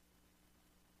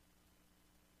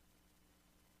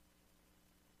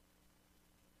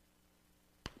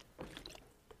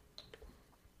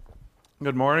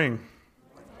Good morning.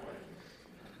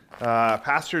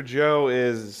 Pastor Joe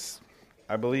is,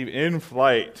 I believe, in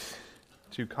flight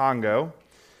to Congo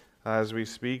as we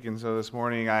speak, and so this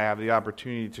morning I have the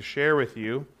opportunity to share with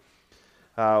you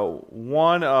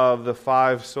one of the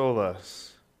five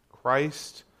solas,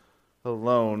 Christ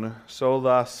alone,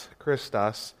 Solus,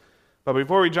 Christus. But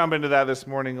before we jump into that this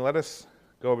morning, let us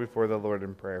go before the Lord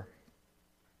in prayer.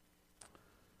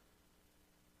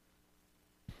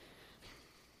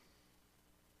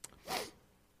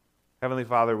 Heavenly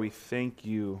Father, we thank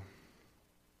you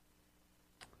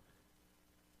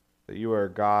that you are a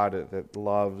God that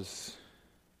loves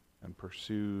and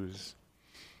pursues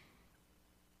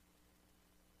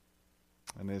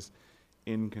and is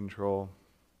in control,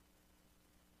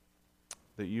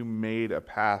 that you made a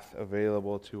path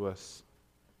available to us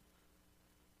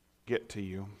get to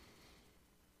you.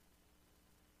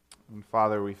 And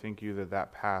Father, we thank you that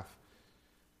that path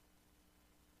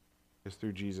is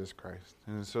through Jesus Christ.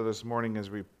 And so this morning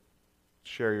as we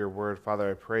share your word,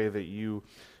 Father, I pray that you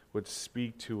would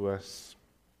speak to us,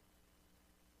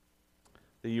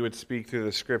 that you would speak through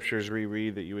the scriptures we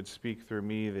read, that you would speak through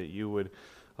me, that you would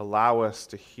allow us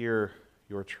to hear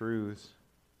your truths,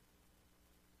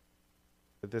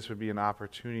 that this would be an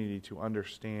opportunity to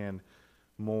understand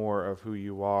more of who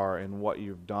you are and what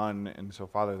you've done, and so,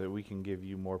 Father, that we can give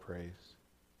you more praise.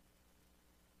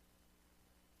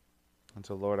 And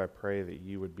so, Lord, I pray that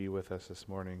you would be with us this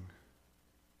morning,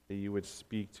 that you would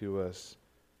speak to us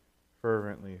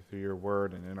fervently through your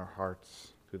word and in our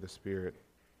hearts through the Spirit.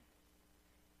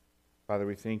 Father,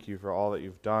 we thank you for all that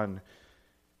you've done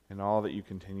and all that you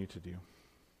continue to do.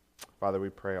 Father, we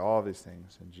pray all these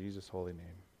things in Jesus' holy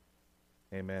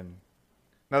name. Amen.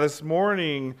 Now, this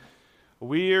morning,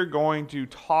 we are going to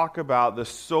talk about the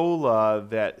sola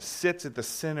that sits at the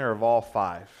center of all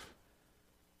five.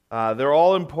 They're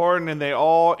all important and they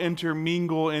all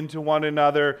intermingle into one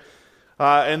another.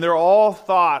 And they're all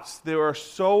thoughts that are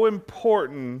so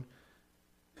important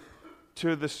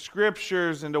to the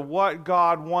scriptures and to what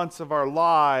God wants of our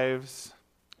lives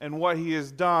and what he has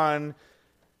done,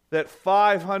 that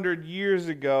 500 years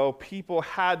ago people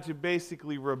had to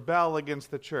basically rebel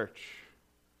against the church.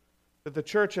 That the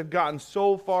church had gotten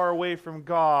so far away from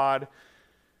God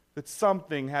that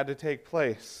something had to take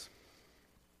place.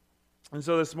 And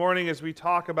so this morning, as we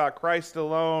talk about Christ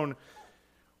alone,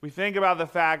 we think about the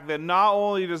fact that not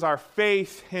only does our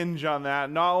faith hinge on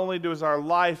that, not only does our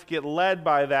life get led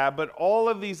by that, but all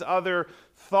of these other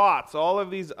thoughts, all of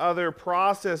these other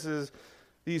processes,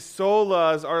 these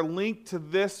solas are linked to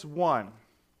this one.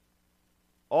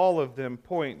 All of them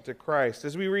point to Christ.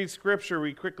 As we read Scripture,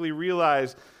 we quickly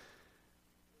realize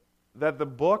that the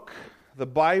book, the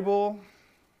Bible,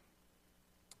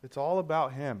 it's all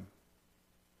about him.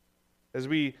 As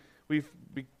we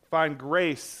find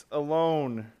grace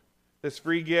alone, this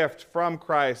free gift from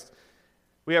Christ.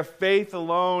 We have faith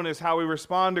alone as how we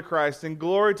respond to Christ. And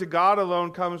glory to God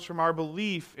alone comes from our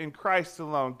belief in Christ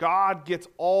alone. God gets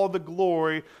all the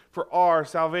glory for our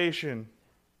salvation.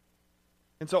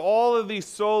 And so all of these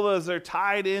solas are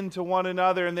tied into one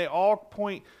another, and they all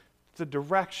point the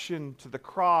direction to the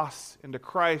cross and to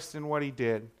Christ and what he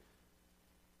did.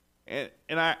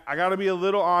 And I got to be a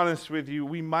little honest with you.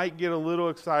 We might get a little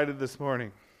excited this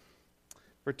morning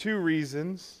for two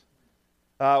reasons.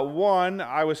 One,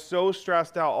 I was so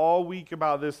stressed out all week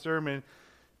about this sermon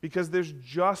because there's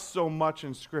just so much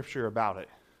in Scripture about it.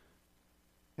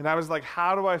 And I was like,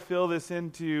 how do I fill this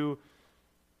into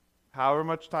however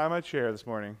much time I share this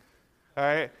morning? All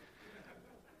right?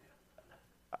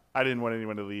 I didn't want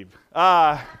anyone to leave.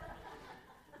 But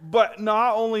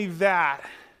not only that,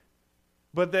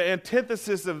 but the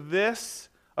antithesis of this,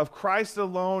 of Christ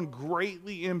alone,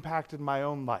 greatly impacted my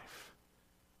own life.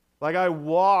 Like I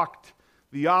walked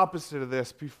the opposite of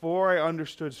this before I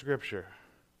understood Scripture.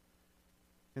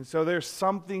 And so there's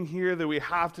something here that we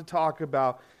have to talk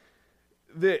about,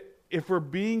 that if we're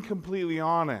being completely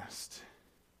honest,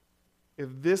 if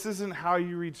this isn't how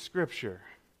you read Scripture,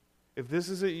 if this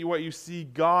isn't what you see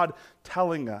God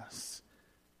telling us,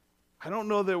 I don't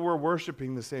know that we're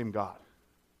worshiping the same God.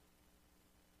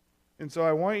 And so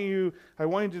I want you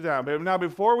to do that. But now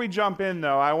before we jump in,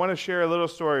 though, I want to share a little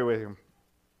story with you.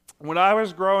 When I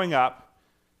was growing up,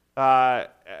 I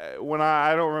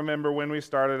don't remember when we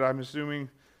started, I'm assuming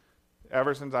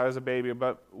ever since I was a baby,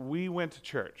 but we went to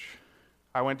church.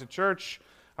 I went to church,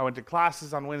 I went to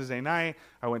classes on Wednesday night,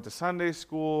 I went to Sunday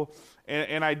school,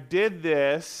 and I did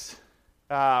this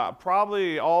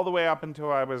probably all the way up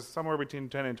until I was somewhere between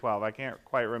 10 and 12. I can't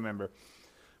quite remember.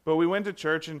 But we went to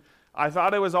church, and I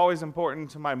thought it was always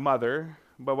important to my mother,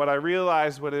 but what I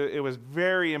realized was it was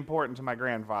very important to my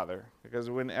grandfather, because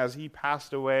as he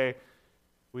passed away,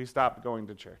 we stopped going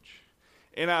to church.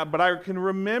 But I can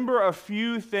remember a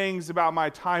few things about my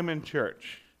time in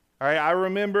church. All right, I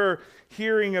remember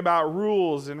hearing about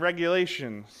rules and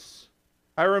regulations.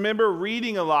 I remember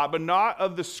reading a lot, but not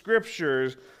of the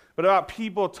scriptures, but about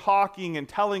people talking and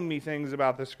telling me things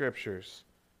about the scriptures.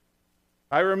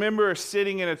 I remember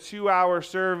sitting in a 2-hour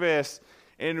service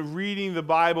and reading the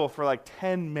Bible for like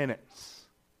 10 minutes.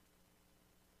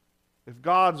 If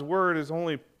God's word is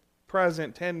only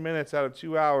present 10 minutes out of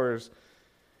 2 hours,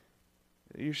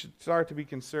 you should start to be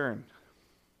concerned.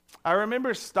 I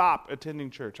remember stop attending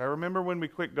church. I remember when we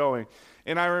quit going.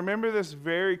 And I remember this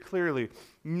very clearly.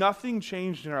 Nothing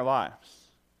changed in our lives.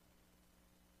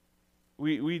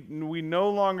 We no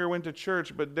longer went to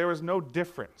church, but there was no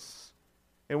difference.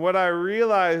 And what I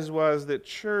realized was that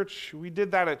church, we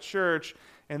did that at church,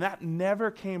 and that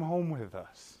never came home with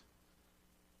us.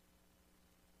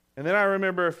 And then I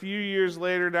remember a few years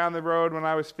later down the road when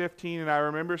I was 15, and I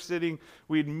remember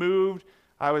we'd moved,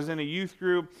 I was in a youth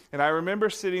group, and I remember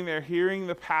sitting there hearing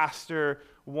the pastor.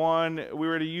 We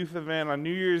were at a youth event on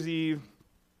New Year's Eve,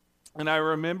 and I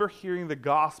remember hearing the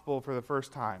gospel for the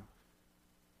first time.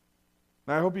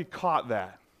 And I hope you caught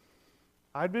that.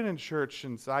 I'd been in church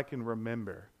since I can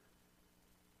remember,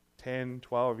 10,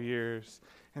 12 years,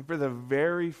 and for the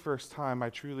very first time I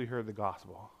truly heard the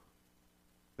gospel.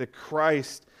 That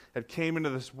Christ had came into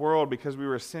this world because we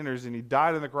were sinners, and he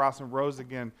died on the cross and rose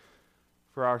again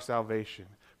for our salvation.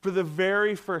 For the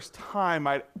very first time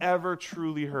I'd ever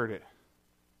truly heard it.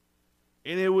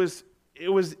 And it was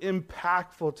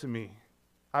impactful to me.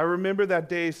 I remember that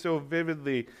day so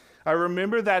vividly. I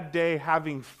remember that day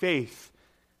having faith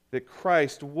that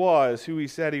Christ was who he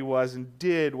said he was and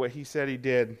did what he said he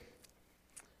did.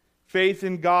 Faith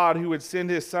in God who would send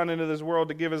his Son into this world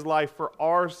to give his life for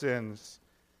our sins.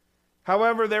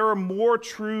 However, there were more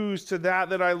truths to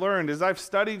that I learned. As I've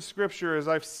studied Scripture, as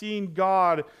I've seen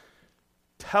God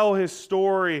tell his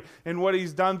story and what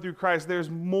he's done through Christ, there's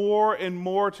more and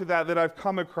more to that I've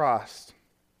come across.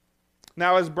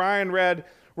 Now, as Brian read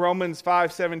Romans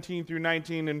 5:17 through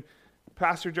 19, and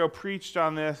Pastor Joe preached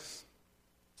on this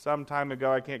some time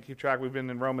ago. I can't keep track. We've been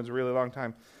in Romans a really long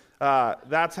time.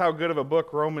 That's how good of a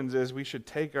book Romans is. We should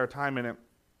take our time in it.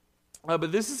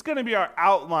 But this is going to be our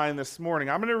outline this morning.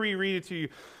 I'm going to reread it to you.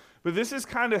 But this is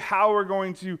kind of how we're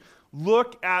going to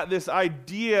look at this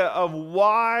idea of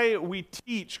why we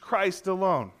teach Christ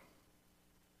alone.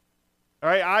 All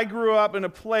right, I grew up in a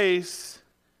place,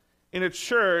 in a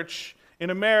church, in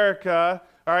America.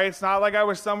 All right, it's not like I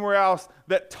was somewhere else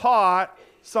that taught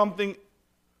something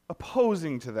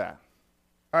opposing to that.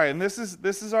 All right, and this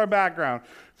is our background.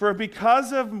 For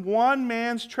because of one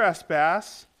man's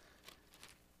trespass,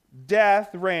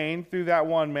 death reigned through that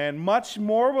one man, much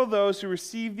more will those who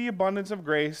receive the abundance of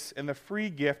grace and the free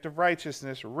gift of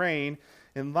righteousness reign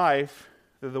in life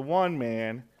through the one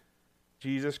man,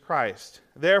 Jesus Christ.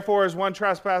 Therefore, as one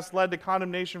trespass led to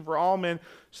condemnation for all men,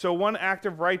 so one act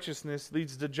of righteousness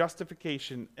leads to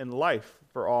justification and life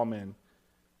for all men.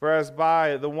 For as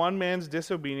by the one man's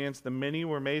disobedience the many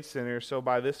were made sinners, so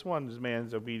by this one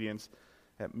man's obedience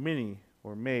that many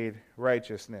were made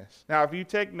righteousness. Now, if you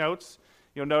take notes,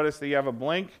 you'll notice that you have a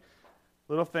blank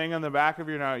little thing on the back of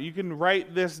your note. You can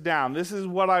write this down. This is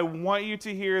what I want you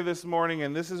to hear this morning,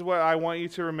 and this is what I want you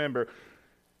to remember.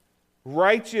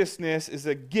 Righteousness is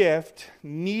a gift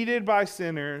needed by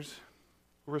sinners,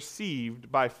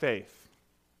 received by faith.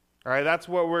 All right, that's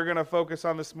what we're going to focus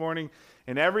on this morning,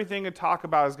 and everything to talk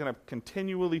about is going to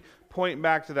continually point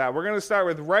back to that. We're going to start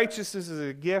with righteousness is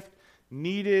a gift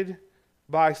needed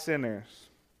by sinners.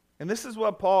 And this is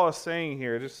what Paul is saying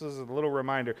here, just as a little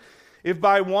reminder. If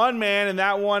by one man, and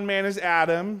that one man is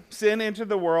Adam, sin entered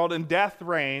the world and death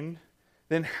reigned,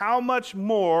 then how much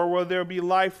more will there be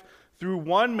life through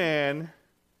one man?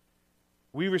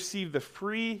 We receive the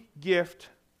free gift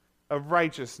of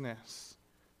righteousness.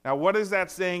 Now, what is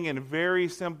that saying in very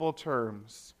simple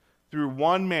terms? Through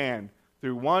one man,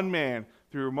 through one man,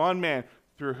 through one man.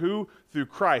 Through who? Through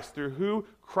Christ. Through who?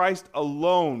 Christ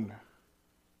alone.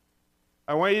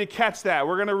 I want you to catch that.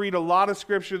 We're going to read a lot of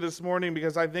scripture this morning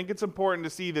because I think it's important to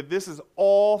see that this is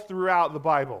all throughout the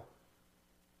Bible.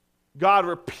 God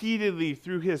repeatedly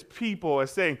through his people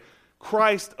is saying,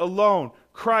 Christ alone,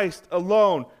 Christ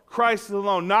alone, Christ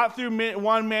alone. Not through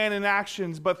one man in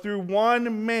actions, but through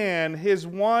one man, his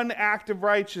one act of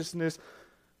righteousness,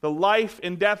 the life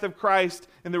and death of Christ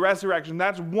and the resurrection.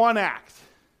 That's one act.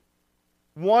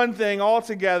 One thing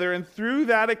altogether. And through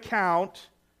that account,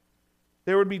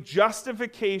 there would be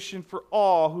justification for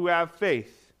all who have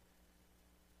faith.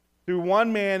 Through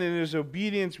one man and his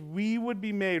obedience, we would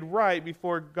be made right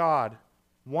before God.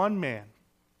 One man,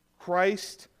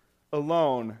 Christ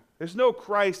alone. There's no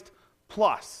Christ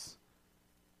plus.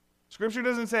 Scripture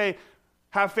doesn't say,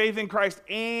 have faith in Christ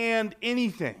and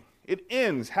anything. It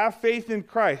ends, have faith in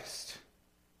Christ.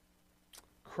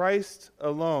 Christ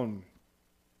alone.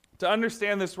 To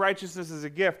understand this righteousness as a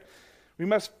gift, we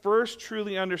must first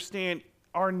truly understand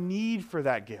our need for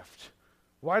that gift.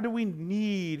 Why do we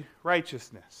need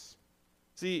righteousness?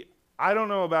 See, I don't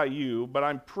know about you, but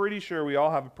I'm pretty sure we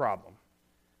all have a problem.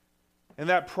 And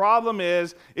that problem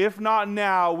is, if not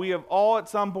now, we have all at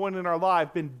some point in our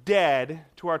life been dead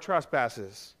to our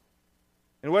trespasses.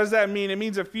 And what does that mean? It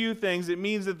means a few things. It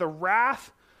means that the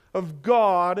wrath of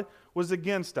God was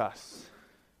against us.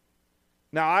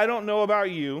 Now, I don't know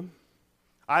about you.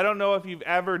 I don't know if you've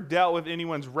ever dealt with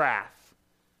anyone's wrath,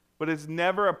 but it's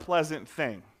never a pleasant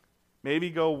thing. Maybe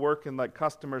go work in like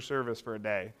customer service for a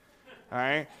day. All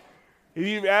right? If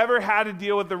you've ever had to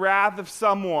deal with the wrath of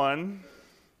someone,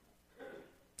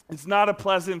 it's not a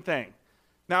pleasant thing.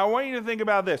 Now, I want you to think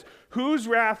about this. Whose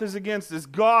wrath is against us?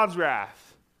 God's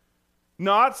wrath.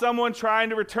 Not someone trying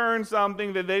to return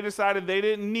something that they decided they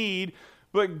didn't need,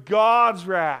 but God's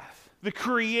wrath. The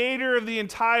creator of the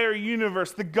entire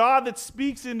universe, the God that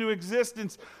speaks into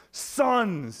existence,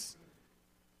 sons.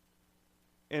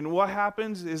 And what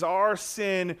happens is our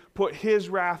sin put his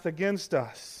wrath against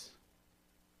us.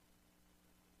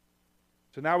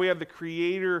 So now we have the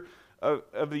creator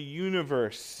of the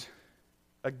universe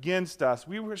against us.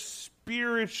 We were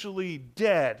spiritually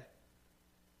dead.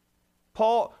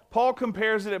 Paul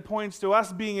compares it at points to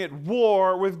us being at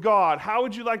war with God. How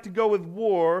would you like to go with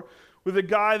war with a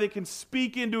guy that can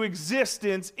speak into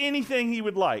existence anything he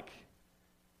would like?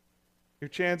 Your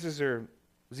chances are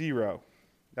zero.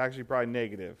 Actually, probably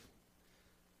negative.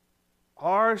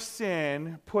 Our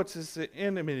sin puts us at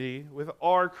enmity with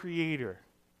our Creator.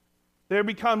 There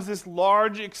becomes this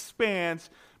large expanse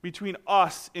between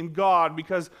us and God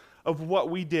because of what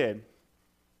we did.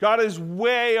 God is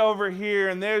way over here,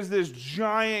 and there's this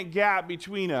giant gap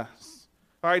between us.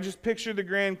 All right, just picture the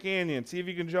Grand Canyon. See if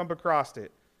you can jump across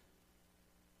it.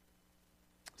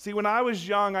 See, when I was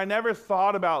young, I never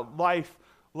thought about life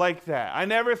like that. I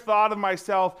never thought of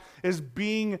myself as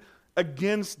being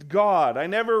against God. I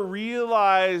never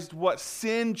realized what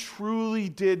sin truly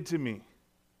did to me.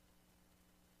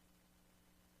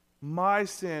 My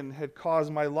sin had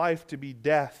caused my life to be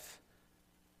death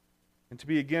and to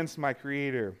be against my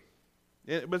Creator.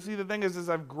 But see, the thing is, as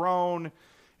I've grown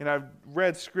and I've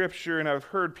read Scripture and I've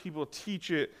heard people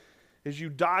teach it, as you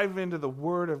dive into the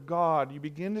Word of God, you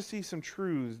begin to see some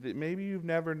truths that maybe you've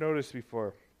never noticed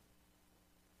before.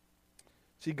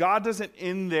 See, God doesn't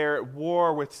end there at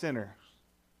war with sinners.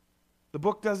 The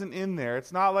book doesn't end there.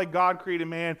 It's not like God created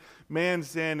man, man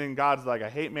sinned, and God's like, I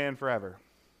hate man forever.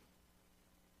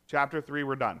 Chapter 3,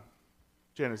 we're done.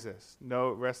 Genesis.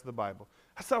 No rest of the Bible.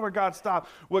 That's not where God stopped.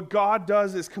 What God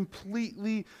does is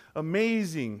completely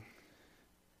amazing.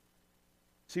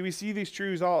 See, we see these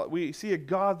truths we see a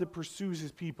God that pursues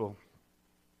his people.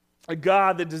 A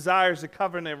God that desires a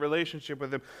covenant relationship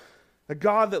with them. A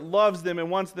God that loves them and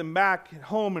wants them back at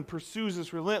home and pursues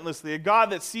us relentlessly. A God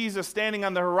that sees us standing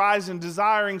on the horizon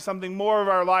desiring something more of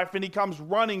our life, and he comes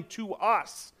running to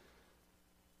us.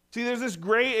 See, there's this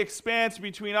great expanse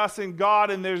between us and God,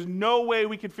 and there's no way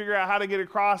we could figure out how to get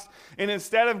across. And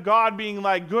instead of God being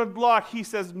like, good luck, he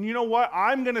says, you know what?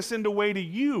 I'm going to send a way to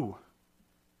you.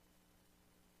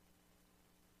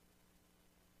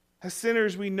 As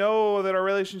sinners, we know that our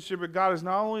relationship with God is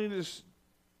not only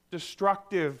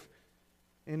destructive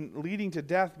and leading to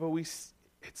death, but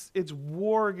it's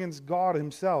war against God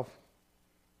himself.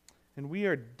 And we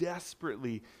are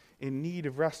desperately in need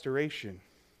of restoration,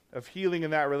 of healing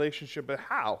in that relationship. But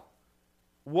how?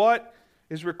 What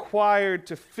is required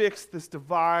to fix this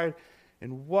divide,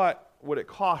 and what would it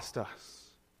cost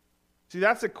us? See,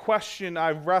 that's a question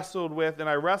I've wrestled with, and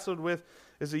I wrestled with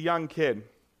as a young kid.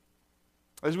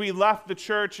 As we left the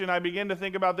church, and I began to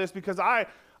think about this, because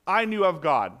I knew of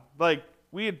God. Like,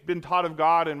 we had been taught of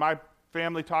God, and my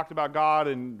family talked about God,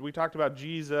 and we talked about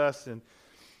Jesus, and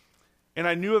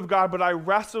I knew of God, but I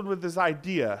wrestled with this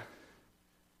idea.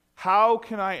 How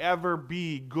can I ever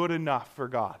be good enough for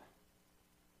God?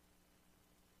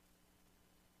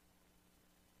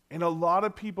 And a lot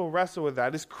of people wrestle with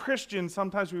that. As Christians,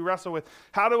 sometimes we wrestle with,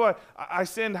 how do I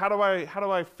sinned, how do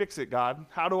I fix it, God?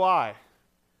 How do I?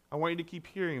 I want you to keep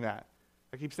hearing that.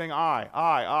 I keep saying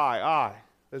I.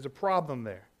 There's a problem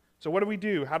there. So what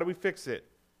do? How do we fix it?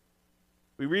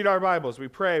 We read our Bibles, we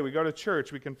pray, we go to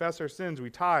church, we confess our sins, we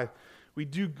tithe, We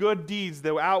do good deeds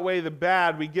that outweigh the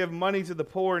bad. We give money to the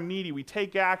poor and needy. We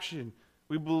take action.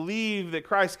 We believe that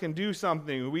Christ can do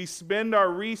something. We spend our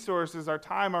resources, our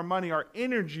time, our money, our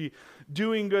energy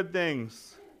doing good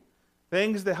things.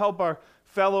 Things that help our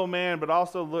fellow man, but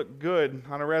also look good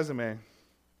on a resume.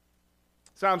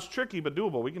 Sounds tricky, but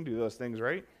doable. We can do those things,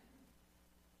 right?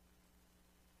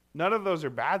 None of those are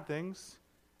bad things.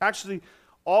 Actually,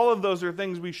 all of those are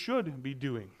things we should be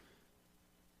doing.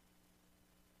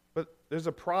 But there's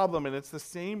a problem, and it's the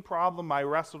same problem I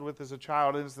wrestled with as a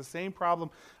child, and it's the same problem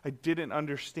I didn't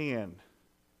understand.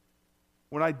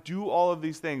 When I do all of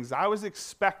these things, I was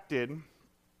expected,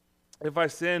 if I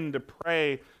sinned, to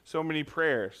pray so many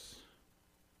prayers.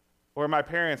 Or my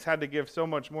parents had to give so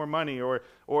much more money, or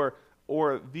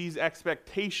these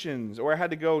expectations, or I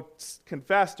had to go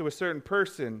confess to a certain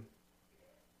person.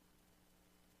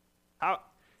 And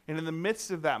in the midst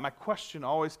of that, my question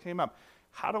always came up: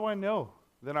 how do I know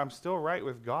that I'm still right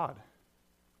with God?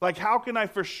 Like, how can I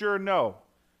for sure know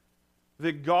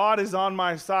that God is on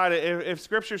my side? If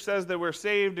Scripture says that we're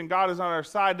saved and God is on our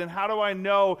side, then how do I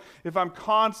know if I'm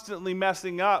constantly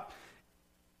messing up?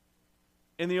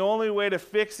 And the only way to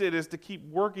fix it is to keep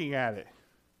working at it.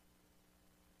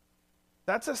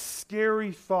 That's a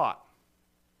scary thought.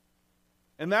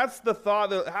 And that's the thought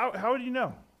that, how would you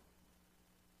know?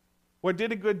 Well, I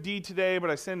did a good deed today, but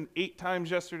I sinned 8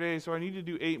 times yesterday, so I need to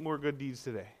do 8 more good deeds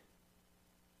today.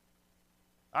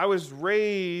 I was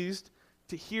raised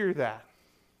to hear that.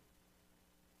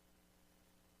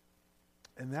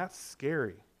 And that's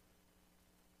scary.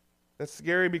 That's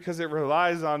scary because it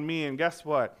relies on me, and guess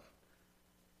what?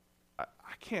 I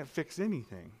can't fix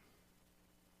anything.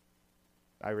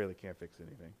 I really can't fix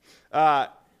anything.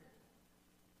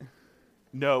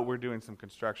 No, we're doing some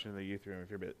construction in the youth room if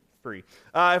you're a bit free.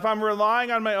 If I'm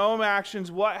relying on my own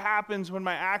actions, what happens when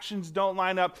my actions don't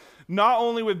line up not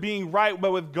only with being right,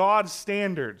 but with God's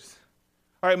standards?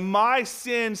 All right, my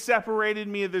sin separated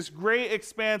me of this great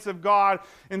expanse of God,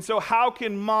 and so how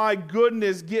can my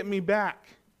goodness get me back?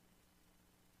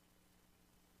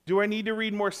 Do I need to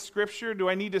read more Scripture? Do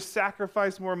I need to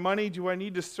sacrifice more money? Do I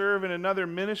need to serve in another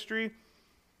ministry?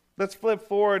 Let's flip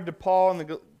forward to Paul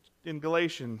in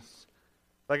Galatians.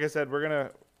 Like I said, we're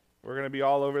gonna be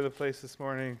all over the place this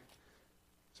morning,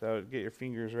 so get your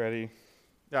fingers ready.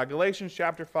 Galatians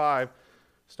chapter 5,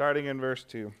 starting in verse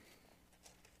 2.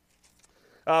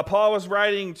 Paul was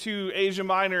writing to Asia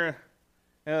Minor.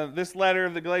 This letter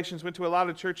of the Galatians went to a lot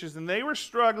of churches, and they were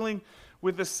struggling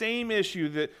with the same issue,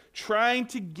 that trying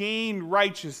to gain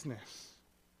righteousness.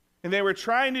 And they were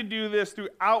trying to do this through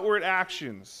outward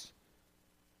actions.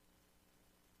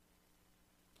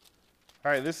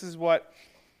 All right, this is what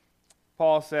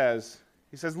Paul says.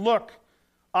 He says, "Look,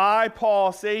 I,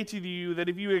 Paul, say to you that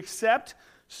if you accept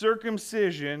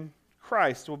circumcision,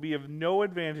 Christ will be of no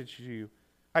advantage to you.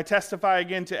 I testify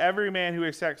again to every man who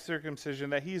accepts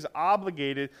circumcision that he is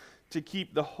obligated to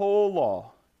keep the whole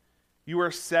law. You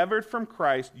are severed from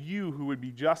Christ, you who would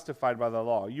be justified by the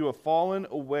law. You have fallen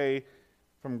away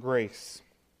from grace."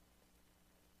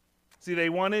 See, they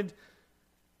wanted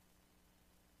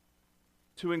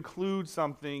to include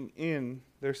something in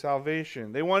their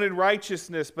salvation. They wanted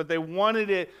righteousness, but they wanted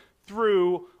it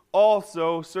through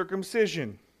also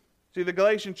circumcision. See, the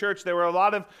Galatian church, there were a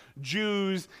lot of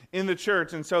Jews in the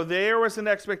church, and so there was an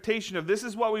expectation of, this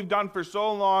is what we've done for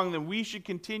so long, that we should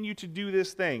continue to do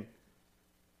this thing.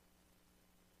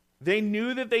 They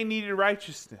knew that they needed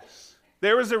righteousness.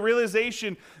 There was a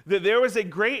realization that there was a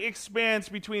great expanse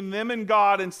between them and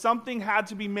God, and something had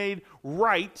to be made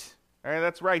right. All right,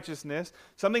 that's righteousness.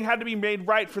 Something had to be made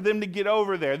right for them to get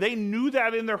over there. They knew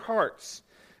that in their hearts.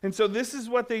 And so this is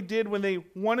what they did when they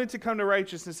wanted to come to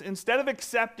righteousness. Instead of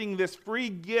accepting this free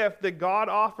gift that God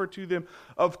offered to them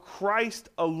of Christ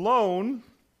alone,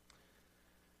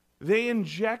 they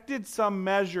injected some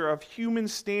measure of human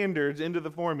standards into the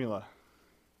formula.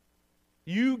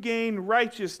 You gain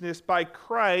righteousness by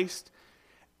Christ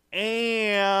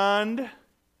and,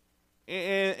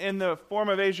 in the form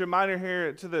of Asia Minor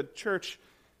here to the church,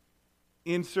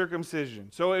 in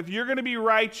circumcision. So if you're going to be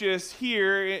righteous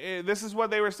here, this is what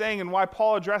they were saying and why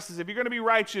Paul addresses, if you're going to be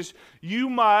righteous, you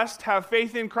must have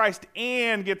faith in Christ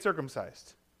and get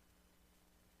circumcised.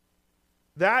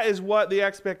 That is what the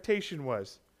expectation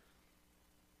was.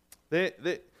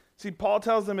 See, Paul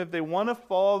tells them if they want to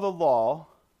follow the law,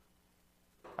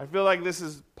 I feel like this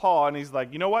is Paul, and he's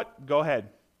like, you know what? Go ahead.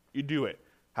 You do it.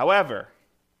 However,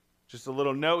 just a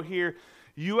little note here,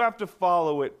 you have to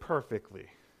follow it perfectly.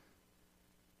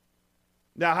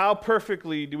 Now, how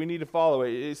perfectly do we need to follow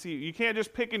it? See, you can't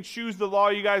just pick and choose the law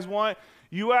you guys want.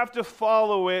 You have to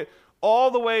follow it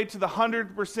all the way to the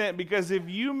 100%, because if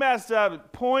you mess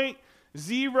up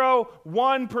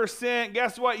 0.01%,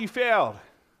 guess what? You failed.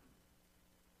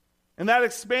 And that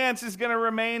expanse is going to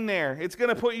remain there. It's going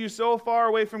to put you so far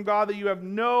away from God that you have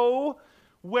no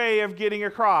way of getting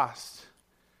across.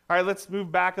 All right, let's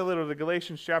move back a little to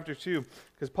Galatians chapter 2,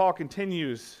 because Paul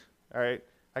continues, all right,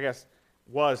 I guess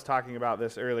was talking about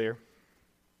this earlier.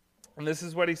 And this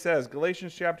is what he says,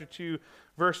 Galatians chapter 2,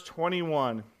 verse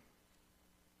 21.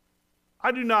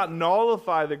 I do not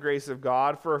nullify the grace of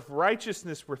God, for if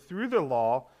righteousness were through the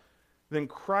law, then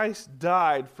Christ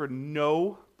died for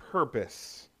no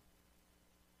purpose.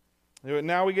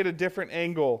 Now we get a different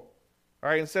angle. All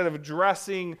right, instead of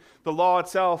addressing the law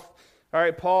itself, all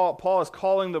right, Paul is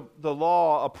calling the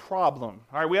law a problem.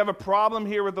 All right, we have a problem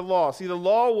here with the law. See, the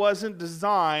law wasn't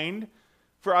designed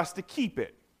for us to keep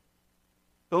it.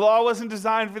 The law wasn't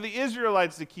designed for the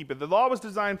Israelites to keep it. The law was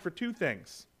designed for two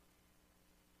things: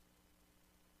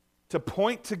 to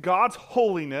point to God's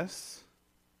holiness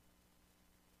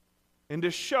and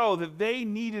to show that they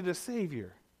needed a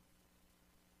Savior.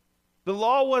 The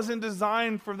law wasn't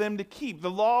designed for them to keep.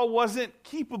 The law wasn't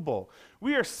keepable.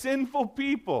 We are sinful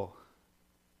people.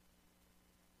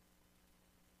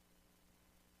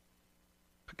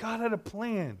 But God had a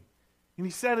plan, and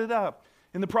He set it up.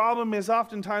 And the problem is,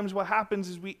 oftentimes what happens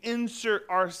is we insert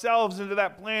ourselves into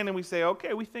that plan and we say,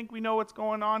 okay, we think we know what's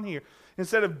going on here.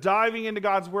 Instead of diving into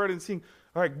God's word and seeing,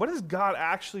 all right, what does God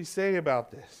actually say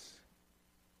about this?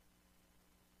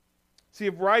 See,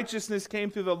 if righteousness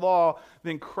came through the law,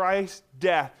 then Christ's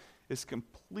death is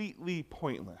completely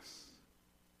pointless.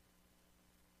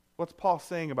 What's Paul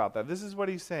saying about that? This is what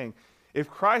he's saying. If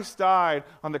Christ died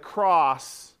on the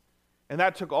cross, and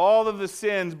that took all of the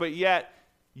sins, but yet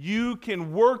you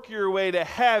can work your way to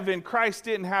heaven, Christ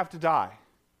didn't have to die.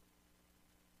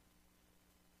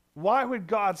 Why would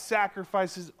God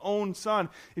sacrifice His own Son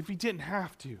if He didn't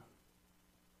have to?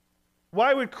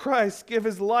 Why would Christ give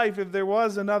His life if there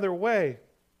was another way?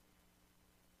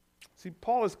 See,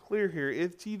 Paul is clear here.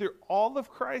 It's either all of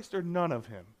Christ or none of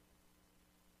Him.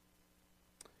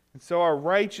 And so our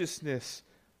righteousness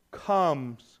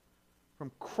comes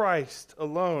from Christ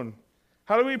alone.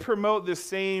 How do we promote this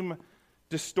same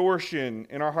distortion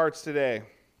in our hearts today?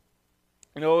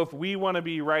 You know, if we want to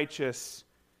be righteous,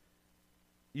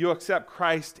 you accept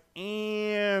Christ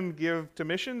and give to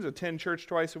missions, attend church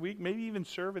twice a week, maybe even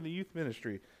serve in the youth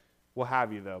ministry. We'll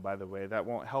have you, though, by the way. That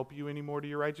won't help you anymore to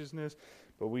your righteousness,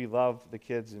 but we love the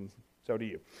kids, and so do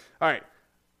you. All right.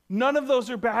 None of those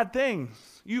are bad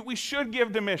things. We should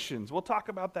give to missions. We'll talk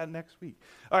about that next week.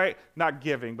 All right. Not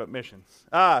giving, but missions.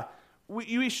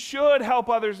 We should help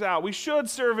others out. We should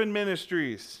serve in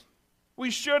ministries.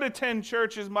 We should attend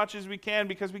church as much as we can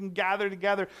because we can gather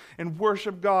together and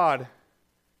worship God.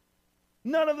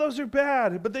 None of those are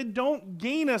bad, but they don't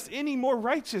gain us any more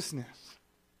righteousness.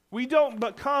 We don't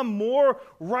become more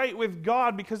right with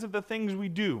God because of the things we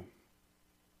do.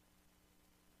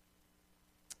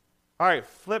 All right,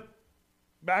 flip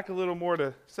back a little more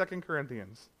to 2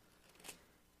 Corinthians.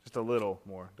 Just a little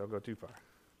more. Don't go too far.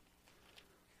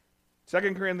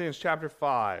 2 Corinthians chapter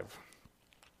 5,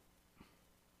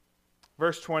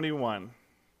 verse 21.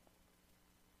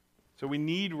 So we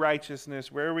need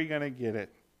righteousness. Where are we going to get it?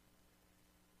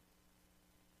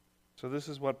 So this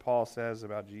is what Paul says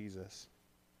about Jesus.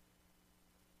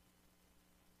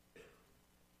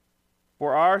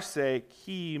 For our sake,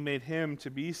 He made Him to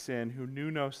be sin who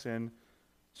knew no sin,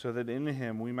 so that in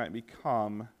Him we might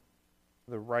become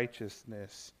the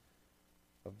righteousness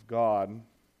of God.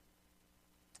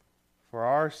 For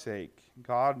our sake,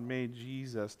 God made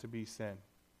Jesus to be sin,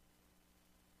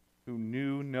 who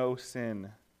knew no sin,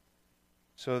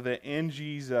 so that in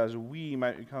Jesus we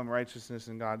might become righteousness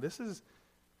in God.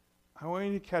 I want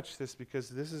you to catch this because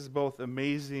this is both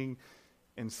amazing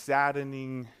and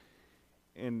saddening,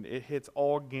 and it hits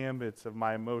all gambits of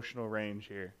my emotional range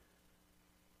here.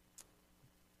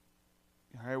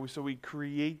 All right, so we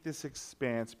create this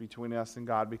expanse between us and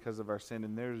God because of our sin,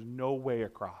 and there's no way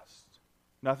across.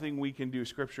 Nothing we can do.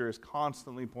 Scripture is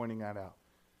constantly pointing that out.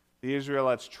 The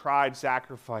Israelites tried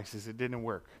sacrifices. It didn't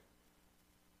work.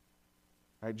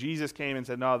 All right, Jesus came and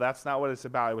said, no, that's not what it's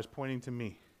about. It was pointing to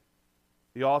me,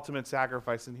 the ultimate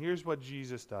sacrifice. And here's what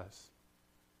Jesus does.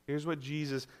 Here's what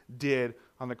Jesus did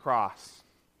on the cross.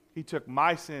 He took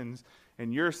my sins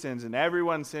and your sins and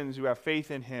everyone's sins who have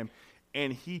faith in Him,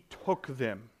 and He took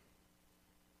them.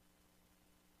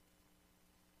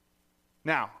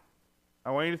 Now, I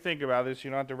want you to think about this.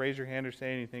 You don't have to raise your hand or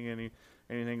say anything,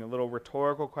 a little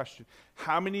rhetorical question.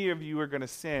 How many of you are going to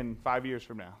sin 5 years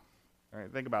from now? All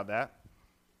right, think about that.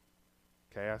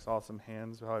 Okay, I saw some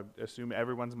hands. I assume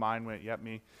everyone's mind went, yep,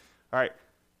 me. All right,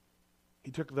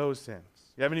 he took those sins.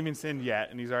 You haven't even sinned yet,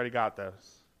 and he's already got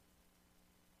those.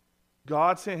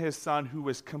 God sent his son who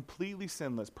was completely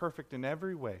sinless, perfect in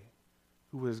every way,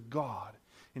 who was God.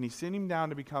 And he sent him down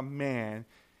to become man.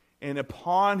 And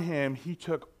upon him, he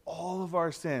took all of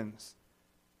our sins.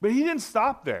 But he didn't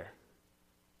stop there.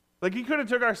 Like, he could have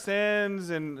took our sins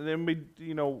and then we,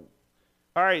 all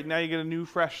right, now you get a new,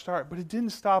 fresh start. But it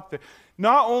didn't stop there.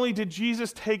 Not only did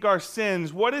Jesus take our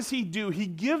sins, what does he do? He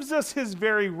gives us his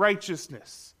very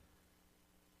righteousness.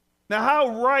 Now,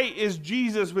 how right is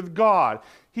Jesus with God?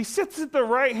 He sits at the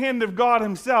right hand of God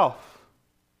himself.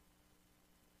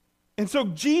 And so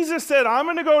Jesus said, I'm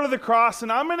going to go to the cross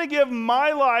and I'm going to give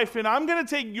my life and I'm going to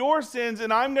take your sins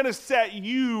and I'm going to set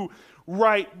you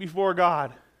right before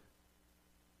God.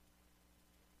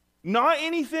 Not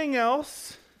anything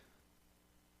else.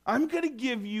 I'm going to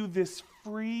give you this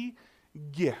free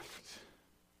gift.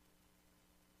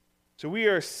 So we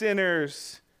are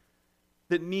sinners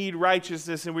that need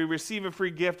righteousness, and we receive a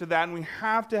free gift of that, and we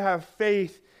have to have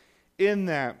faith in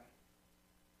that.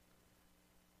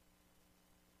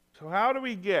 So how do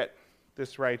we get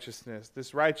this righteousness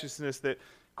that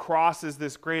crosses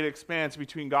this great expanse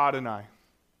between God and I?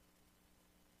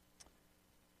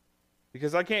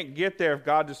 Because I can't get there if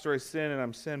God destroys sin and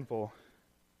I'm sinful.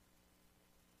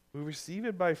 We receive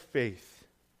it by faith.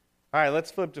 All right, let's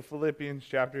flip to Philippians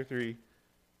chapter 3.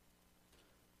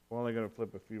 We're only going to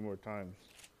flip a few more times.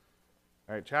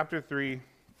 All right, chapter 3,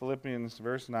 Philippians,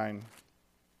 verse 9.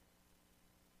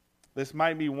 This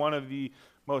might be one of the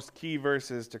most key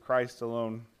verses to Christ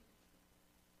alone.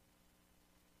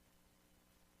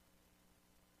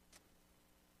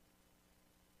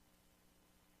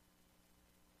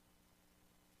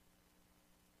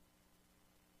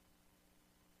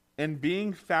 And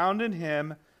being found in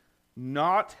him,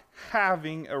 not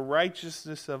having a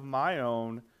righteousness of my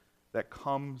own that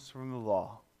comes from the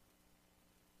law.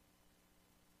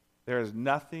 There is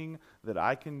nothing that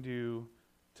I can do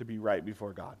to be right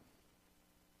before God.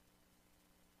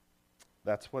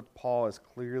 That's what Paul is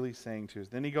clearly saying to us.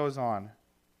 Then he goes on.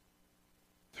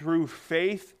 Through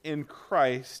faith in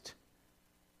Christ,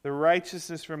 the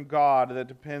righteousness from God that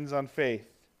depends on faith.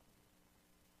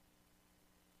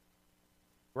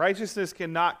 Righteousness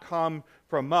cannot come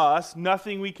from us.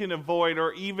 Nothing we can avoid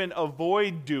or even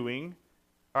avoid doing.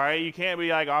 All right, you can't be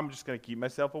like, I'm just going to keep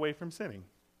myself away from sinning.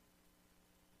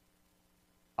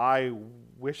 I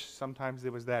wish sometimes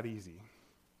it was that easy.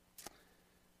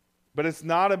 But it's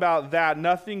not about that.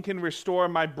 Nothing can restore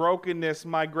my brokenness,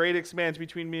 my great expanse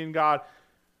between me and God,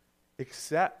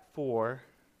 except for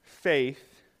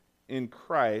faith in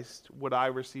Christ would I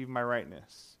receive my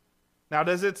rightness. Now,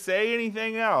 does it say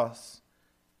anything else?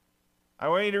 I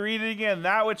want you to read it again.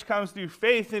 That which comes through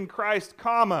faith in Christ,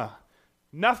 comma,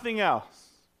 nothing else.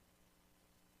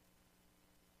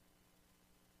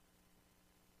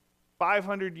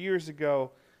 500 years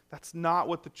ago, that's not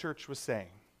what the church was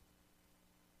saying.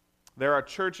 There are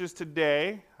churches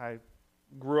today, I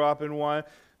grew up in one,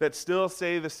 that still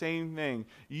say the same thing.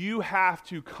 You have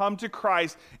to come to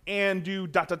Christ and do ...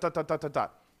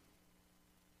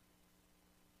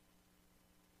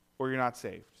 or you're not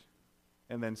saved.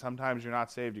 And then sometimes you're not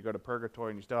saved, you go to purgatory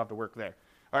and you still have to work there.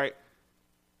 All right,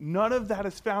 none of that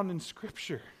is found in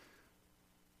Scripture.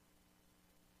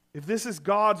 If this is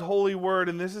God's holy word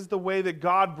and this is the way that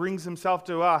God brings himself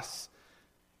to us,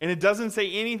 and it doesn't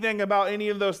say anything about any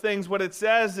of those things, what it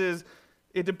says is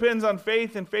it depends on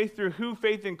faith, and faith through who?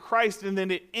 Faith in Christ, and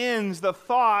then it ends the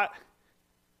thought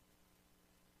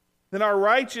that our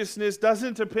righteousness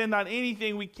doesn't depend on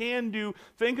anything we can do,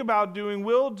 think about doing,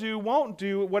 will do, won't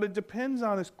do. What it depends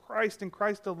on is Christ and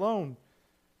Christ alone.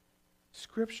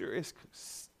 Scripture is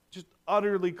just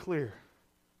utterly clear.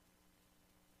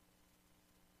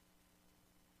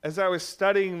 As I was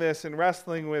studying this and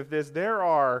wrestling with this, there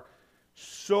are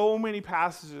so many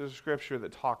passages of Scripture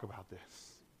that talk about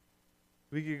this.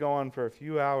 We could go on for a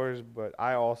few hours, but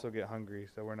I also get hungry,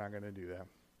 so we're not going to do that.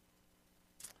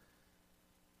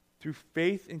 Through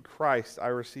faith in Christ, I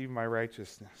receive my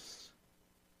righteousness.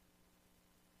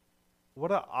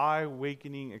 What an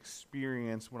eye-awakening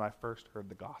experience when I first heard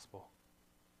the gospel.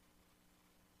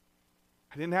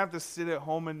 I didn't have to sit at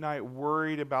home at night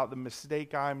worried about the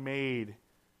mistake I made,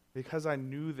 because I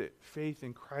knew that faith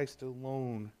in Christ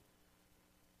alone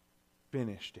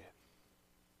finished it,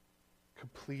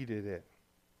 completed it.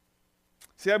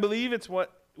 See, I believe it's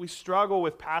what we struggle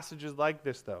with passages like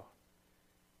this, though.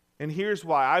 And here's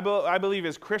why. I believe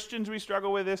as Christians we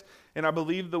struggle with this, and I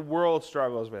believe the world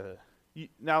struggles with it.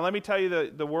 Now, let me tell you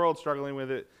the world struggling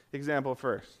with it example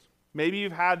first. Maybe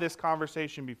you've had this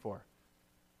conversation before.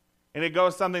 And it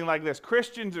goes something like this: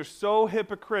 Christians are so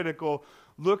hypocritical.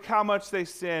 Look how much they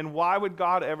sin. Why would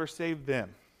God ever save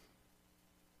them?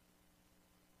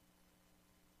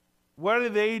 What do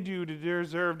they do to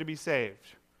deserve to be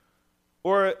saved?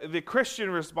 Or the Christian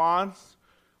response,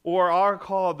 or our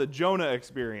call, the Jonah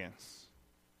experience.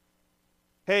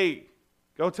 Hey,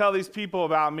 go tell these people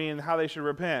about me and how they should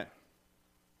repent.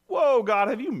 Whoa, God,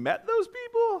 have you met those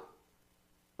people?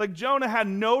 Like, Jonah had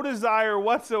no desire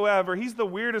whatsoever. He's the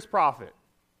weirdest prophet.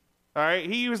 All right?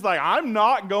 He was like, I'm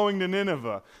not going to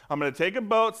Nineveh. I'm going to take a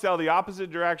boat, sail the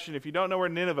opposite direction. If you don't know where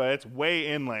Nineveh, it's way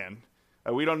inland.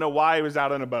 We don't know why he was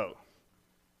out on a boat.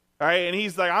 All right? And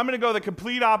he's like, I'm going to go the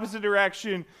complete opposite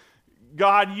direction.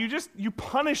 God, you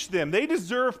punish them. They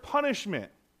deserve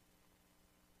punishment.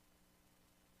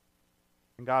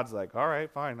 And God's like, all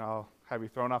right, fine. I'll have you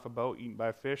thrown off a boat, eaten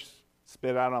by fish,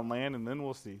 spit out on land, and then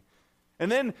we'll see.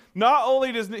 And then not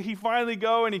only does he finally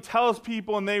go and he tells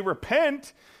people and they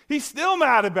repent, he's still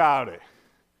mad about it.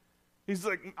 He's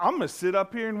like, I'm going to sit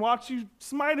up here and watch you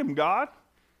smite him, God.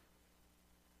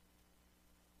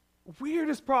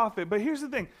 Weirdest prophet. But here's the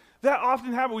thing. That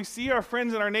often happens. We see our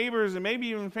friends and our neighbors and maybe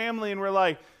even family, and we're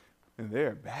like,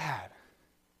 they're bad.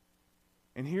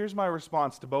 And here's my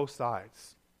response to both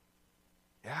sides.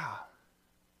 Yeah.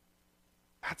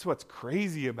 That's what's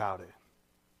crazy about it.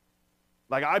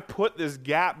 Like, I put this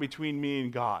gap between me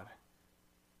and God.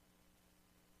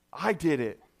 I did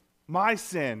it. My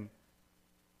sin.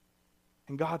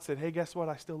 And God said, hey, guess what?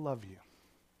 I still love you.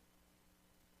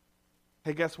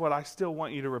 Hey, guess what? I still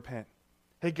want you to repent.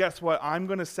 Hey, guess what? I'm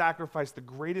going to sacrifice the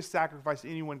greatest sacrifice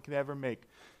anyone could ever make.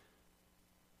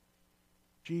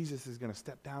 Jesus is going to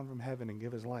step down from heaven and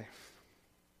give his life.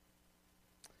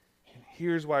 And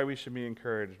here's why we should be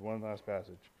encouraged. One last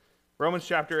passage. Romans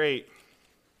chapter 8.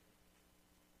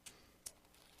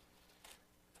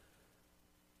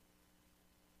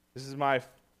 This is my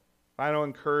final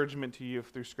encouragement to you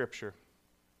through Scripture.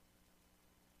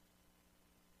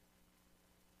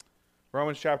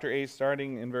 Romans chapter 8,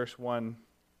 starting in verse 1.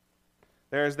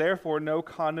 There is therefore no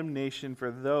condemnation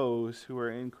for those who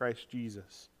are in Christ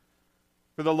Jesus.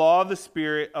 For the law of the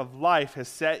Spirit of life has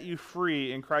set you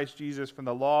free in Christ Jesus from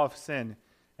the law of sin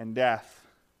and death.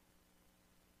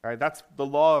 All right, that's the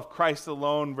law of Christ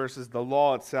alone versus the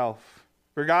law itself.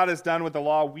 For God has done what the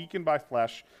law, weakened by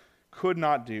flesh, could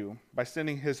not do, by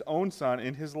sending his own Son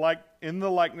in the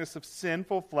likeness of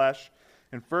sinful flesh.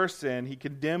 And for sin, he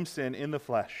condemned sin in the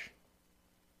flesh.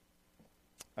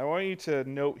 I want you to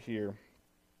note here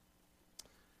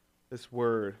this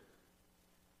word.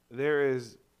 There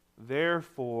is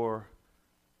therefore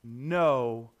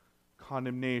no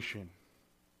condemnation.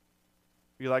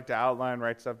 If you like to outline,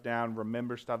 write stuff down,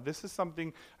 remember stuff, this is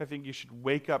something I think you should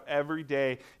wake up every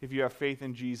day if you have faith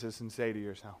in Jesus and say to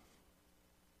yourself,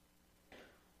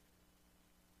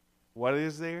 what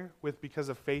is there because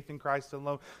of faith in Christ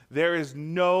alone? There is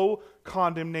no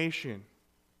condemnation.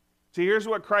 See, here's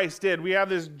what Christ did. We have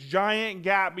this giant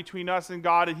gap between us and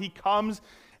God, and he comes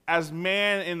as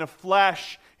man in the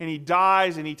flesh, and he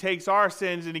dies, and he takes our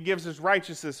sins, and he gives us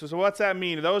righteousness. So what's that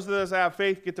mean? Those of us that have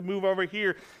faith get to move over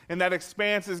here, and that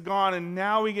expanse is gone, and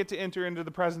now we get to enter into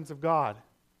the presence of God.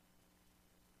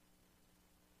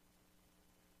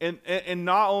 And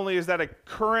not only is that a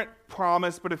current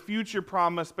promise, but a future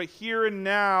promise, but here and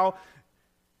now,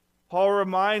 Paul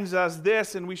reminds us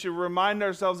this, and we should remind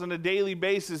ourselves on a daily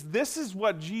basis, this is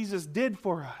what Jesus did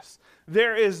for us.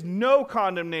 There is no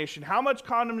condemnation. How much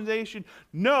condemnation?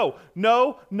 No,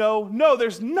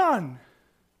 there's none.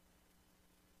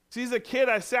 See, as a kid,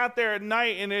 I sat there at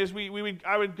night, and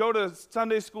I would go to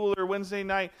Sunday school or Wednesday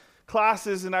night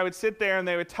classes, and I would sit there, and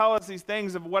they would tell us these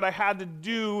things of what I had to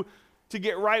do to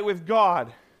get right with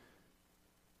God.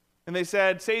 And they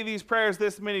said, say these prayers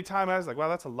this many times. I was like, wow,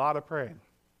 that's a lot of praying.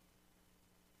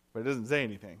 But it doesn't say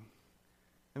anything.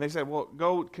 And they said, well,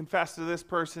 go confess to this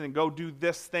person and go do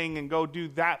this thing and go do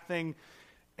that thing.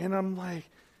 And I'm like,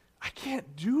 I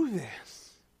can't do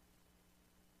this.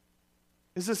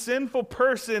 As a sinful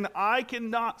person, I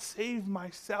cannot save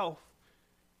myself.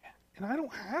 And I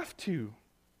don't have to.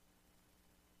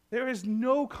 There is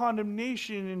no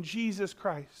condemnation in Jesus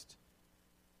Christ.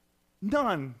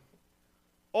 None.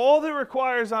 All that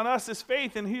requires on us is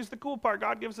faith. And here's the cool part.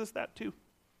 God gives us that too.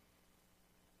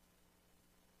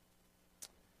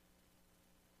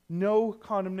 No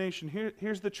condemnation.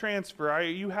 Here's the transfer.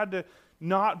 You had to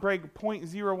not break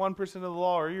 0.01% of the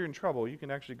law or you're in trouble. You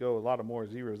can actually go a lot of more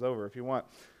zeros over if you want.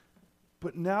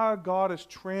 But now God is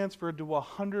transferred to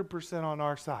 100% on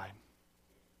our side.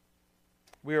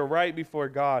 We are right before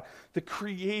God. The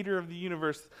creator of the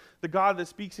universe, the God that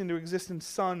speaks into existence,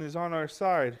 Son, is on our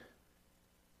side.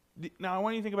 Now, I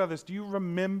want you to think about this. Do you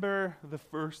remember the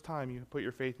first time you put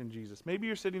your faith in Jesus? Maybe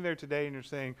you're sitting there today and you're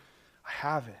saying, I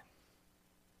haven't.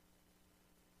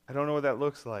 I don't know what that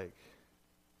looks like.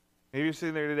 Maybe you're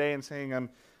sitting there today and saying, I'm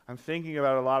thinking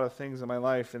about a lot of things in my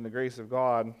life in the grace of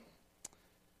God.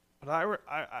 But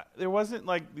there wasn't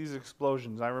like these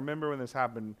explosions. I remember when this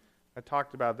happened. I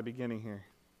talked about at the beginning here.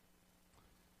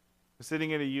 I was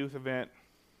sitting at a youth event.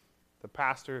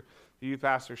 The youth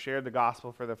pastor shared the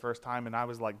gospel for the first time, and I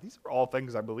was like, these are all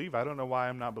things I believe. I don't know why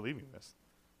I'm not believing this.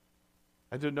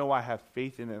 I didn't know why I have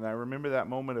faith in it, and I remember that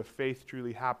moment of faith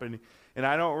truly happening. And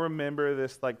I don't remember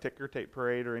this like ticker tape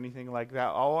parade or anything like that.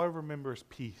 All I remember is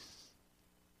peace.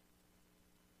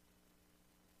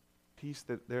 Peace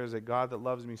that there's a God that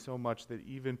loves me so much that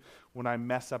even when I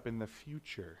mess up in the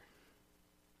future,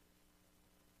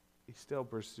 He still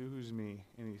pursues me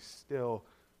and He still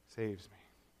saves me.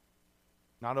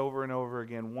 Not over and over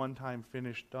again, one time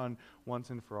finished, done, once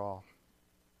and for all.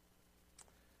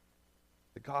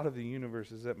 The God of the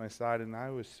universe is at my side, and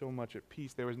I was so much at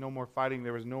peace. There was no more fighting.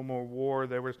 There was no more war.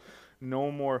 There was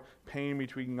no more pain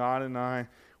between God and I.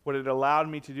 What it allowed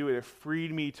me to do, it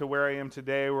freed me to where I am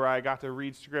today, where I got to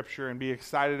read Scripture and be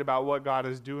excited about what God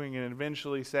is doing and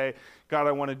eventually say, God,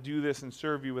 I want to do this and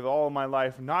serve you with all of my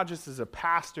life, not just as a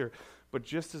pastor, but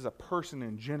just as a person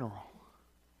in general.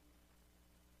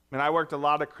 I worked a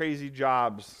lot of crazy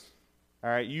jobs. All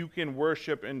right, you can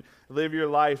worship and live your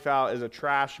life out as a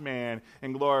trash man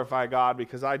and glorify God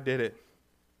because I did it.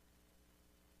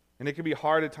 And it can be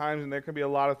hard at times, and there can be a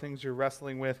lot of things you're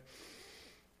wrestling with.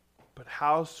 But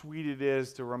how sweet it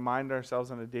is to remind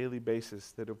ourselves on a daily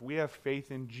basis that if we have faith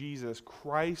in Jesus,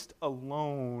 Christ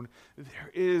alone,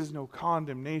 there is no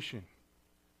condemnation.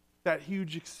 That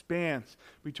huge expanse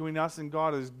between us and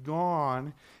God is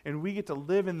gone, and we get to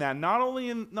live in that, not only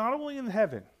in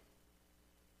heaven.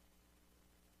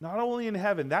 Not only in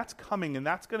heaven, that's coming, and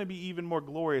that's going to be even more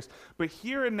glorious. But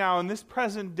here and now, in this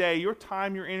present day, your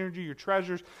time, your energy, your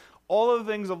treasures, all of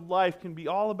the things of life can be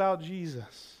all about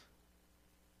Jesus.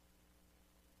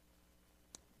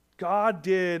 God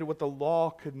did what the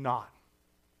law could not.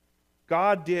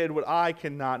 God did what I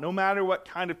cannot. No matter what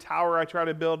kind of tower I try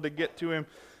to build to get to Him,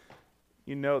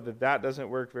 you know that doesn't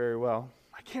work very well.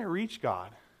 I can't reach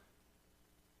God.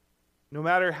 No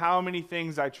matter how many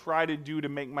things I try to do to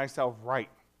make myself right,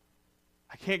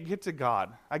 I can't get to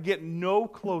God. I get no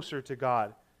closer to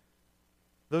God.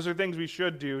 Those are things we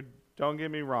should do. Don't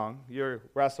get me wrong. You'll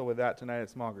wrestle with that tonight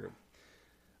at small group.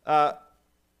 But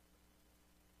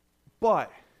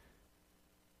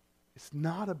it's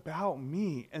not about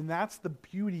me, and that's the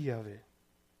beauty of it.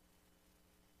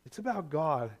 It's about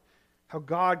God. How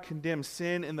God condemns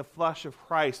sin in the flesh of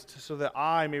Christ so that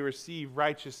I may receive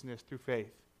righteousness through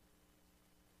faith.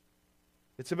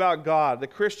 It's about God. The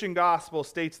Christian gospel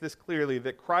states this clearly,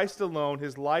 that Christ alone,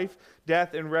 His life,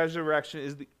 death, and resurrection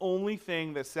is the only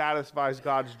thing that satisfies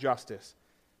God's justice.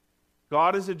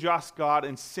 God is a just God,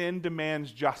 and sin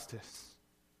demands justice.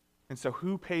 And so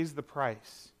who pays the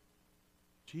price?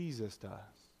 Jesus does.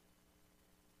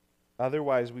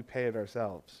 Otherwise, we pay it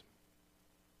ourselves.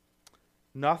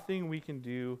 Nothing we can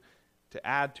do to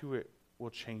add to it will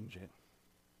change it.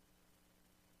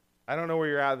 I don't know where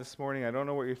you're at this morning. I don't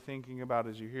know what you're thinking about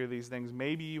as you hear these things.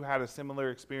 Maybe you had a similar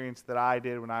experience that I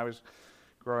did when I was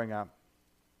growing up.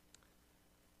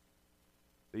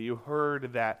 That you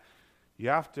heard that you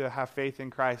have to have faith in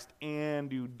Christ and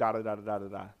do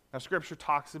da-da-da-da-da-da. Now, Scripture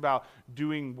talks about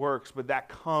doing works, but that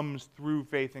comes through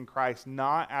faith in Christ,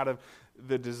 not out of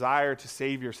the desire to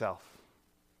save yourself.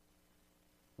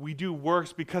 We do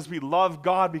works because we love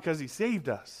God because He saved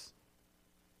us.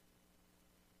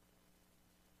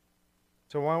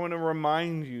 So I want to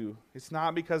remind you, it's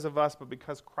not because of us, but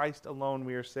because Christ alone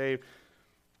we are saved.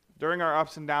 During our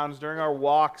ups and downs, during our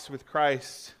walks with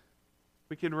Christ,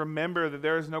 we can remember that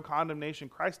there is no condemnation.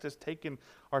 Christ has taken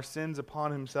our sins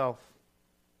upon Himself.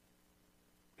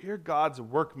 Hear God's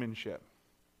workmanship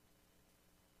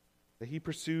that He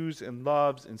pursues and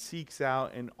loves and seeks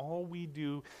out, and all we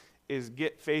do is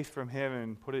get faith from Him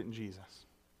and put it in Jesus.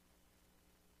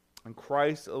 And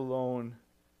Christ alone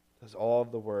does all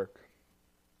of the work.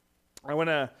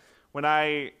 When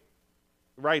I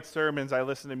write sermons, I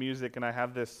listen to music, and I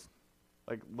have this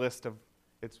list of,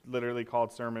 it's literally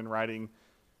called sermon writing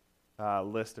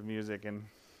list of music, and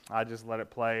I just let it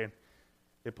play.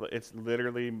 It's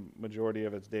literally, majority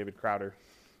of it's David Crowder.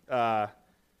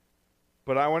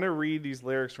 But I want to read these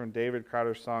lyrics from David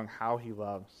Crowder's song, How He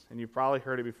Loves. And you've probably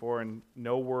heard it before, and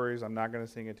no worries, I'm not going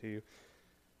to sing it to you.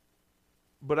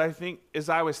 But I think as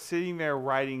I was sitting there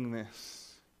writing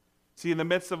this, see, in the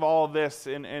midst of all of this,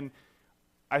 and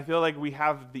I feel like we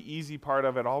have the easy part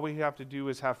of it. All we have to do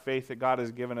is have faith that God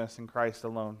has given us in Christ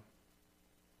alone.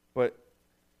 But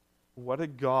what a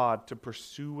God to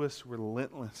pursue us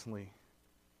relentlessly.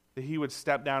 That he would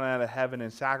step down out of heaven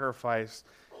and sacrifice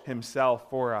himself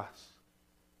for us.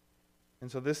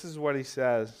 And so this is what he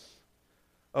says.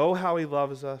 Oh, how he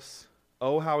loves us.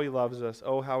 Oh, how he loves us.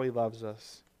 Oh, how he loves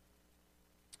us.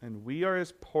 And we are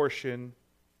his portion,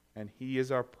 and he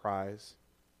is our prize.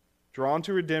 Drawn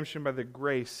to redemption by the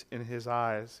grace in his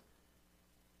eyes.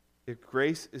 If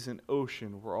grace is an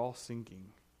ocean, we're all sinking.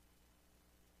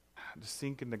 To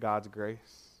sink into God's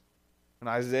grace. And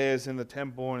Isaiah is in the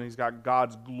temple and he's got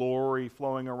God's glory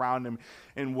flowing around him.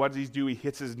 And what does he do? He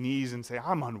hits his knees and say,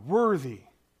 I'm unworthy.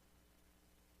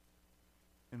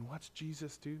 And what's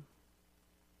Jesus do?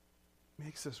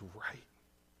 Makes us right.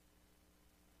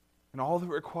 And all that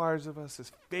it requires of us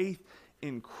is faith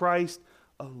in Christ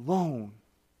alone.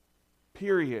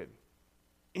 Period.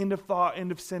 End of thought,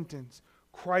 end of sentence.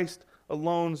 Christ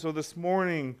alone. So this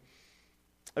morning,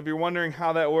 if you're wondering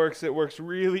how that works, it works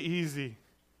really easy.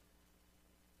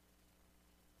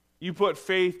 You put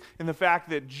faith in the fact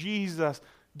that Jesus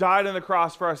died on the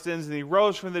cross for our sins and he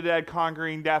rose from the dead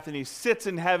conquering death and he sits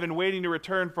in heaven waiting to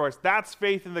return for us. That's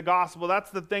faith in the gospel.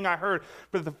 That's the thing I heard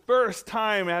for the first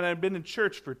time, and I'd been in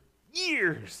church for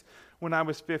years when I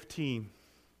was 15.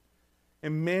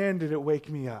 And man, did it wake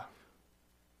me up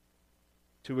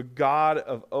to a God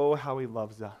of, oh, how he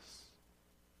loves us.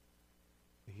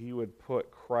 He would put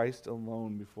Christ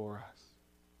alone before us.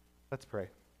 Let's pray.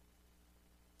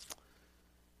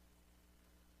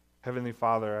 Heavenly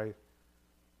Father,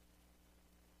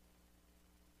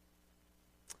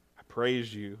 I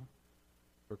praise you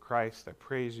for Christ. I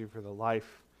praise you for the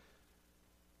life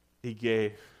he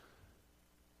gave.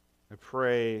 I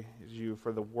praise you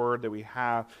for the word that we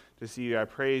have to see you. I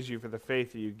praise you for the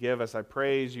faith that you give us. I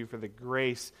praise you for the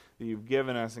grace that you've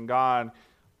given us. And God,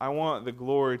 I want the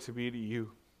glory to be to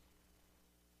you.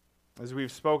 As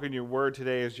we've spoken your word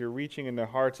today, as you're reaching into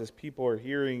hearts, as people are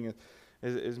hearing,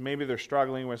 is maybe they're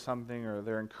struggling with something, or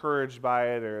they're encouraged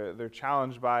by it, or they're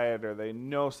challenged by it, or they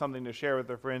know something to share with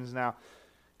their friends now.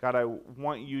 God, I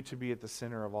want you to be at the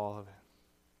center of all of it.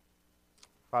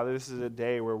 Father, this is a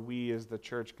day where we as the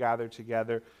church gather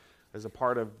together as a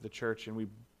part of the church, and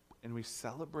we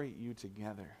celebrate you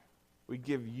together. We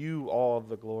give you all of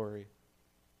the glory.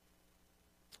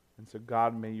 And so,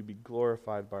 God, may you be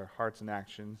glorified by our hearts and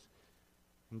actions.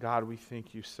 And God, we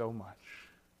thank you so much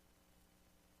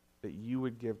that you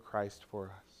would give Christ for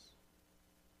us.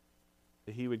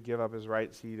 That he would give up his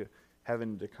right seat of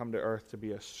heaven to come to earth to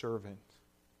be a servant.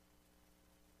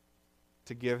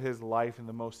 To give his life in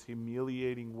the most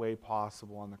humiliating way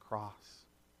possible on the cross.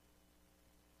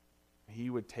 He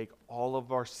would take all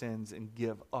of our sins and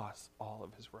give us all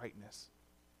of his rightness.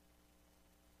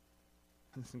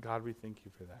 And God, we thank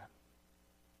you for that.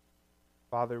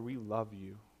 Father, we love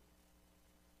you.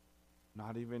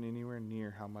 Not even anywhere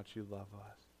near how much you love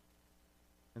us.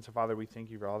 And so, Father, we thank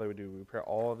you for all that we do. We pray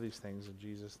all of these things in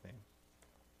Jesus' name.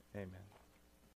 Amen.